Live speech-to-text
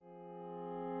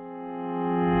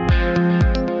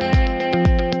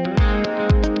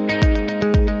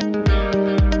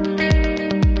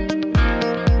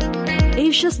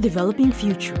Developing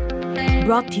Future.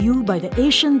 Brought to you by the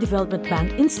Asian Development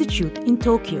Bank Institute in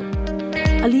Tokyo,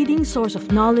 a leading source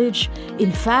of knowledge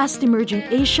in fast emerging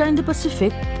Asia and the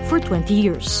Pacific for 20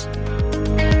 years.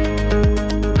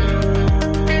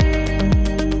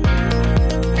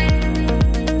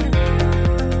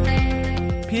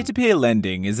 Peer-to-peer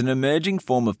lending is an emerging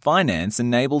form of finance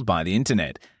enabled by the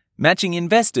internet, matching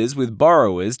investors with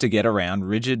borrowers to get around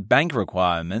rigid bank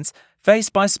requirements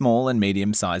faced by small and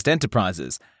medium-sized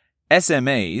enterprises,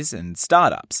 SMEs, and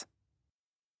startups.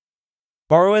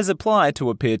 Borrowers apply to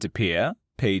a peer-to-peer,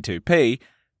 P2P,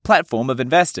 platform of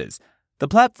investors. The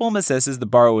platform assesses the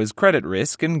borrower's credit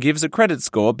risk and gives a credit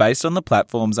score based on the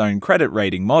platform's own credit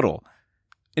rating model.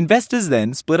 Investors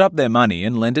then split up their money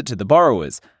and lend it to the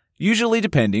borrowers, usually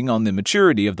depending on the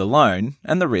maturity of the loan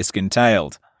and the risk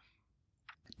entailed.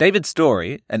 David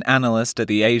Story, an analyst at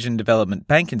the Asian Development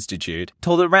Bank Institute,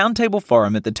 told a roundtable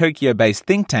forum at the Tokyo-based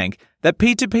think tank that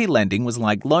P2P lending was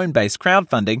like loan-based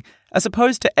crowdfunding as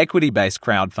opposed to equity-based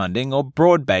crowdfunding or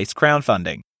broad-based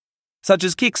crowdfunding, such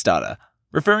as Kickstarter,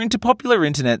 referring to popular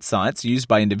internet sites used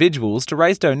by individuals to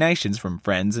raise donations from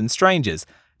friends and strangers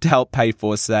to help pay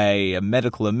for, say, a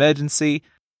medical emergency,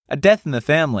 a death in the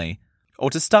family,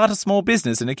 or to start a small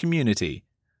business in a community.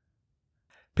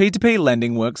 P2P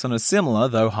lending works on a similar,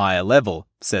 though higher level,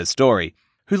 says Story,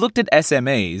 who looked at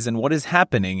SMEs and what is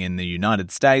happening in the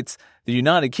United States, the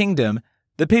United Kingdom,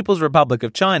 the People's Republic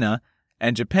of China,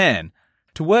 and Japan,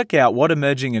 to work out what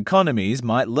emerging economies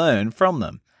might learn from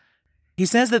them. He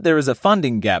says that there is a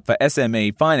funding gap for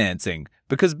SME financing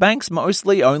because banks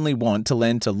mostly only want to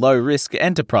lend to low-risk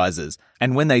enterprises,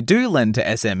 and when they do lend to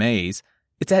SMEs,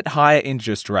 it's at higher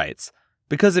interest rates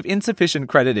because of insufficient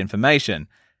credit information,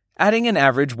 adding an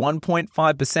average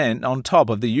 1.5% on top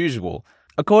of the usual,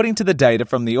 according to the data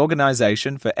from the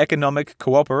Organisation for Economic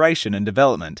Cooperation and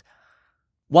Development.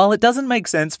 While it doesn't make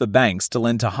sense for banks to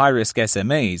lend to high-risk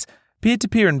SMEs,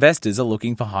 peer-to-peer investors are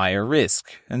looking for higher risk,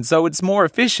 and so it's more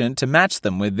efficient to match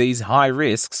them with these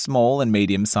high-risk small and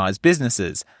medium-sized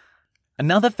businesses.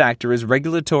 Another factor is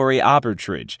regulatory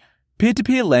arbitrage.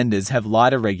 Peer-to-peer lenders have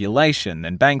lighter regulation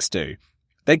than banks do.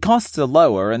 Their costs are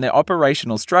lower and their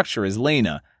operational structure is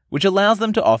leaner, which allows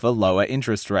them to offer lower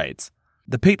interest rates.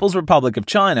 The People's Republic of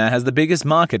China has the biggest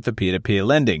market for peer-to-peer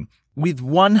lending, with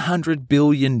 $100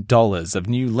 billion of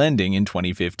new lending in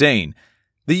 2015.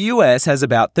 The US has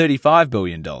about $35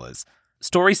 billion.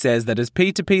 Story says that as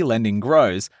P2P lending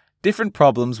grows, different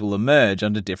problems will emerge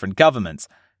under different governments.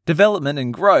 Development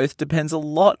and growth depends a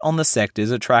lot on the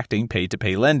sectors attracting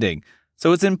P2P lending,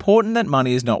 so it's important that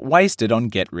money is not wasted on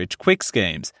get-rich-quick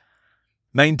schemes.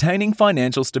 Maintaining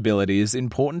financial stability is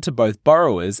important to both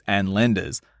borrowers and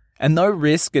lenders, and though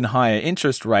risk and higher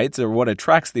interest rates are what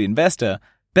attracts the investor,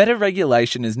 better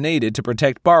regulation is needed to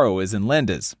protect borrowers and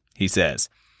lenders, he says.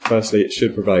 Firstly, it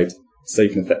should provide a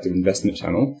safe and effective investment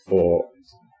channel for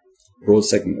a broad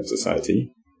segment of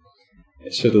society.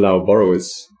 It should allow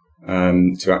borrowers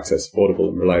to access affordable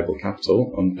and reliable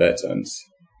capital on fair terms.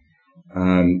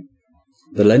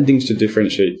 The lending should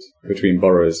differentiate between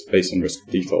borrowers based on risk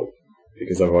of default,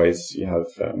 because otherwise you have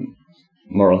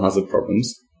moral hazard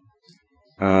problems.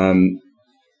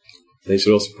 They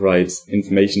should also provide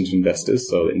information to investors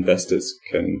so that investors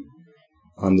can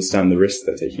understand the risks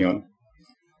they're taking on.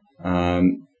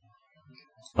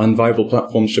 Unviable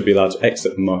platforms should be allowed to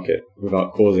exit the market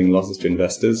without causing losses to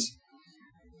investors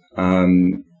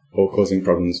or causing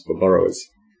problems for borrowers.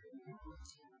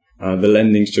 The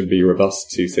lending should be robust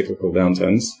to cyclical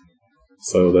downturns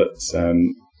so that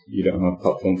you don't have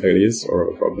platform failures or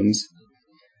other problems.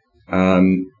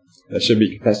 There should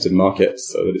be competitive markets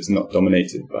so that it's not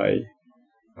dominated by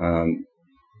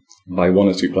one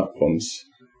or two platforms,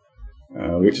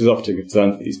 which is often a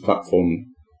concern for these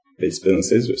platform-based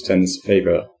businesses, which tends to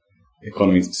favour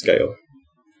economies of scale.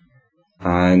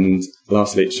 And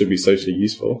lastly, it should be socially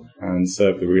useful and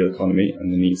serve the real economy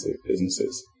and the needs of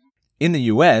businesses. In the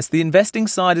US, the investing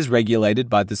side is regulated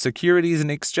by the Securities and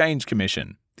Exchange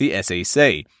Commission, the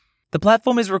SEC. The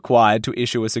platform is required to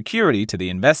issue a security to the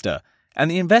investor, and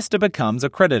the investor becomes a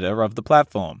creditor of the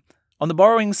platform. On the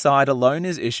borrowing side, a loan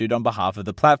is issued on behalf of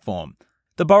the platform.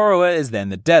 The borrower is then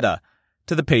the debtor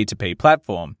to the P2P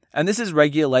platform, and this is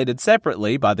regulated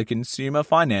separately by the Consumer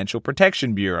Financial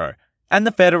Protection Bureau and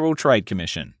the Federal Trade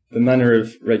Commission. The manner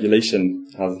of regulation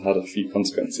has had a few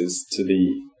consequences to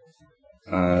the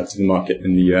market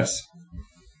in the US.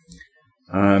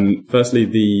 Firstly,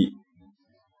 the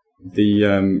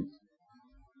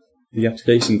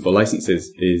application for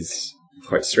licenses is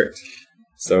quite strict,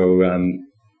 so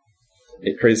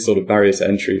it creates sort of barriers to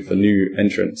entry for new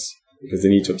entrants because they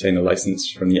need to obtain a license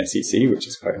from the SEC, which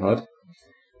is quite hard.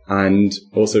 and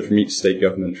also from each state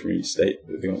government, from each state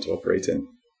that they want to operate in.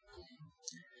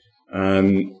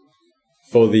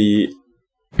 For the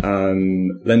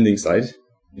lending side,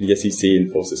 the SEC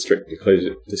enforces strict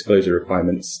disclosure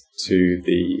requirements to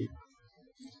the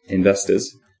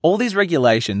investors. All these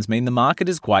regulations mean the market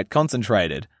is quite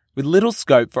concentrated, with little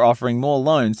scope for offering more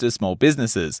loans to small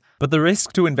businesses, but the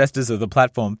risk to investors of the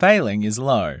platform failing is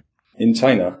low. In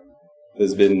China,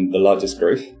 there's been the largest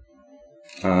growth,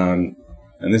 and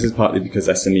this is partly because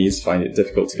SMEs find it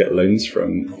difficult to get loans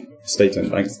from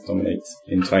state-owned banks that dominate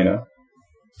in China.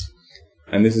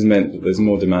 And this has meant that there's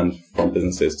more demand from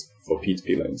businesses for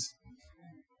P2P loans.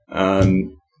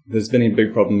 There's been a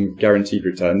big problem with guaranteed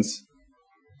returns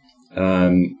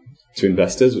to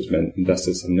investors, which meant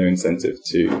investors have no incentive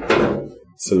to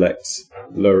select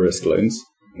lower risk loans.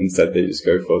 Instead, they just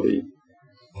go for the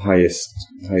highest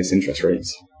interest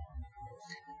rates.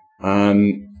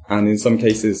 And in some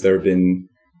cases, there have been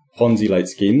Ponzi-like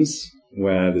schemes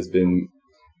where there's been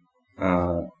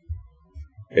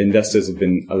investors have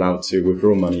been allowed to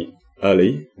withdraw money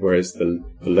early, whereas the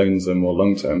loans are more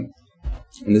long-term.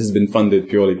 And this has been funded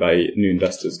purely by new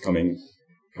investors coming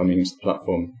into the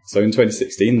platform. So in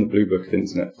 2016, the Blue Book of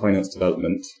Internet Finance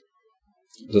Development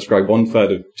described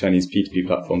 1/3 of Chinese P2P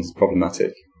platforms as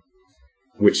problematic,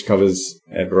 which covers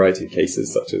a variety of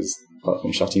cases such as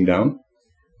platform shutting down,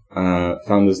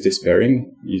 founders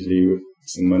despairing, usually with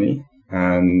some money,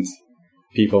 and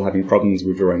people having problems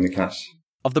withdrawing the cash.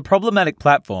 Of the problematic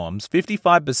platforms,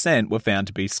 55% were found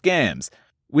to be scams,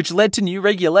 which led to new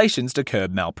regulations to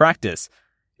curb malpractice.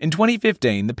 In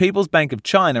 2015, the People's Bank of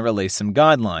China released some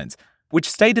guidelines, which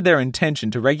stated their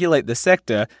intention to regulate the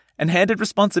sector and handed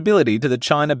responsibility to the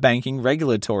China Banking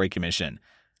Regulatory Commission.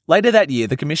 Later that year,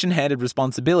 the commission handed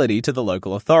responsibility to the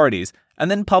local authorities and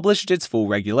then published its full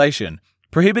regulation,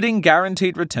 prohibiting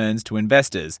guaranteed returns to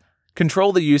investors,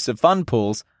 control the use of fund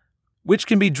pools, which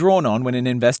can be drawn on when an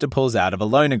investor pulls out of a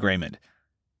loan agreement,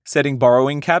 setting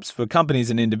borrowing caps for companies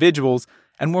and individuals,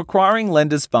 and requiring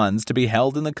lenders' funds to be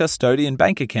held in the custodian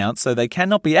bank account so they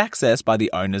cannot be accessed by the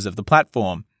owners of the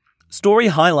platform. Story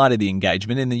highlighted the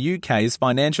engagement in the UK's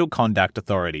Financial Conduct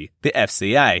Authority, the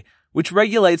FCA, which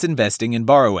regulates investing and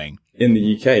borrowing. In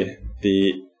the UK,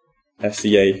 the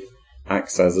FCA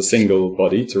acts as a single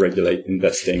body to regulate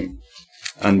investing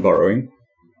and borrowing.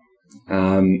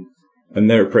 And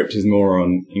their approach is more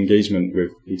on engagement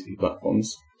with P2P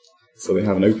platforms. So they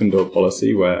have an open door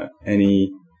policy where any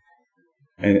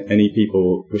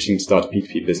people wishing to start a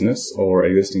P2P business or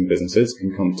existing businesses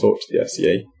can come talk to the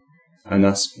FCA and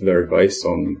ask for their advice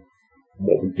on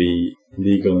what would be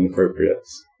legal and appropriate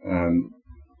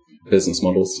business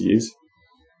models to use.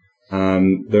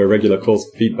 There are regular calls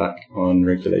for feedback on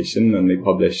regulation, and they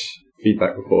publish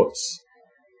feedback reports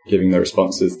giving their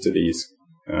responses to these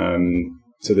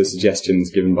to the suggestions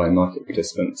given by market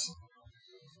participants.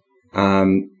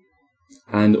 And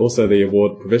also they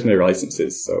award provisionary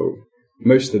licenses. So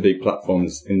most of the big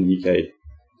platforms in the UK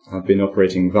have been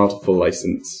operating without a full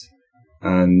license,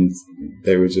 and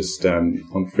they were just on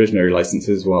provisionary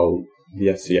licenses while the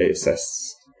FCA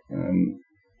assessed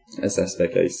their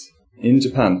case. In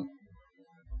Japan,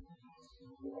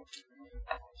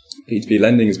 P2P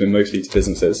lending has been mostly to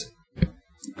businesses,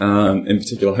 in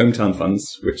particular hometown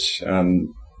funds, which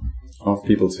ask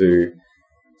people to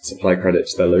supply credit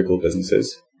to their local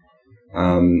businesses.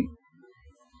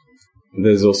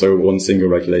 There's also one single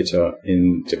regulator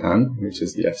in Japan, which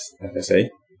is the FSA.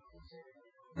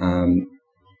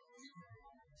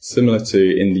 Similar to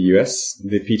in the US,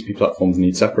 the P2P platforms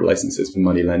need separate licenses for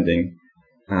money lending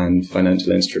and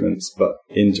financial instruments, but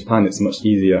in Japan it's much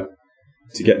easier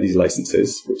to get these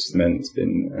licenses, which has meant it's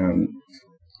been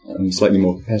a slightly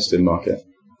more competitive market.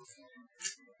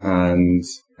 And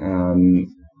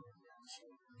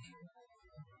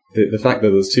the fact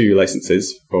that there's two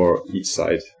licenses for each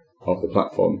side of the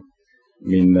platform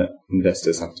mean that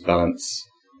investors have to balance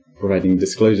providing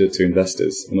disclosure to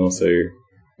investors and also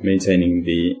maintaining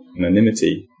the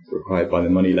anonymity required by the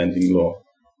money lending law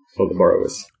for the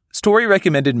borrowers. Story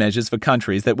recommended measures for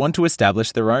countries that want to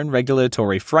establish their own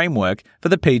regulatory framework for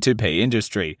the P2P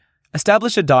industry.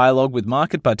 Establish a dialogue with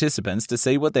market participants to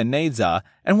see what their needs are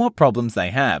and what problems they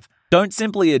have. Don't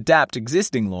simply adapt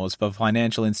existing laws for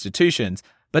financial institutions,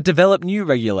 but develop new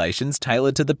regulations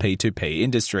tailored to the P2P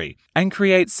industry. And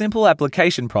create simple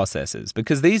application processes,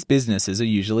 because these businesses are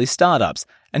usually startups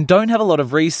and don't have a lot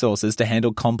of resources to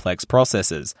handle complex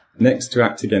processes. Next, to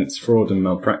act against fraud and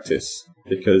malpractice,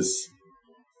 because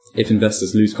if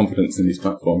investors lose confidence in these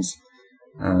platforms,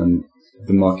 the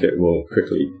market will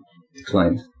quickly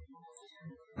decline.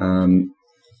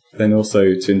 Then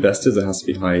also to investors, there has to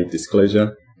be high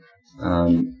disclosure.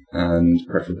 and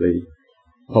preferably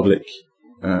public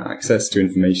access to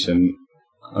information,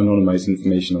 anonymized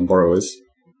information on borrowers.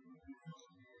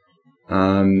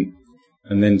 And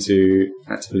then to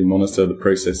actively monitor the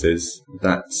processes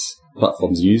that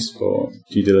platforms use for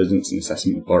due diligence and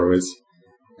assessment of borrowers,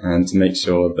 and to make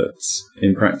sure that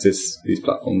in practice these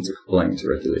platforms are complying to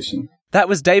regulation. That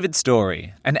was David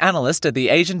Story, an analyst at the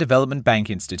Asian Development Bank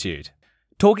Institute,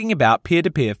 talking about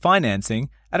peer-to-peer financing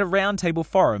at a roundtable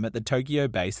forum at the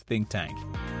Tokyo-based think tank.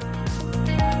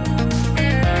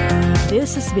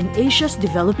 This has been Asia's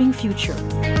Developing Future,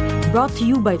 brought to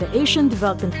you by the Asian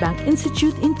Development Bank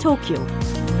Institute in Tokyo.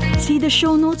 See the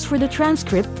show notes for the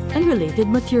transcript and related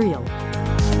material.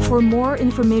 For more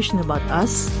information about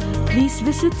us, please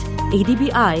visit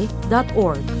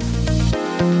adbi.org.